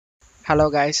Hello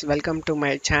guys, welcome to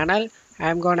my channel.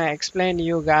 I'm gonna explain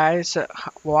you guys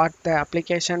what the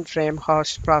application frame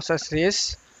host process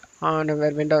is on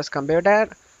your Windows computer.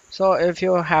 So if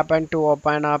you happen to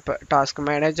open up Task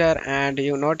Manager and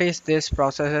you notice this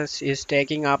process is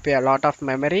taking up a lot of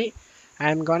memory,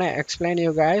 I'm gonna explain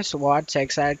you guys what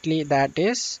exactly that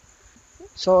is.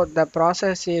 So the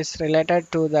process is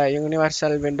related to the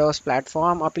Universal Windows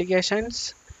Platform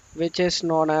applications, which is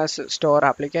known as store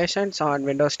applications on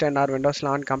Windows 10 or Windows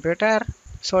 11 computer.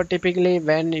 So typically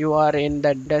when you are in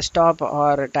the desktop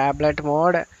or tablet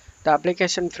mode, the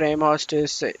application frame host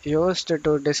is used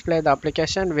to display the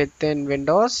application within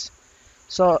Windows.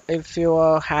 So if you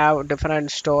have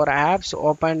different store apps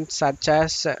open such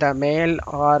as the mail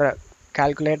or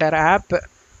calculator app,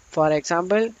 for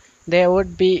example, they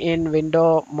would be in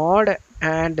window mode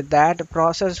and that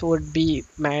process would be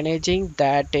managing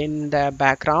that in the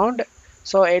background.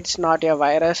 So it's not a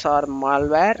virus or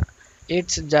malware,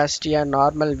 it's just a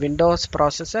normal Windows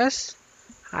processes.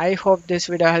 I hope this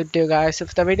video helped you guys.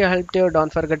 If the video helped you,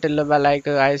 don't forget to leave a like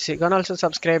guys. You can also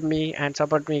subscribe me and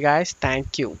support me guys.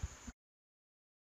 Thank you.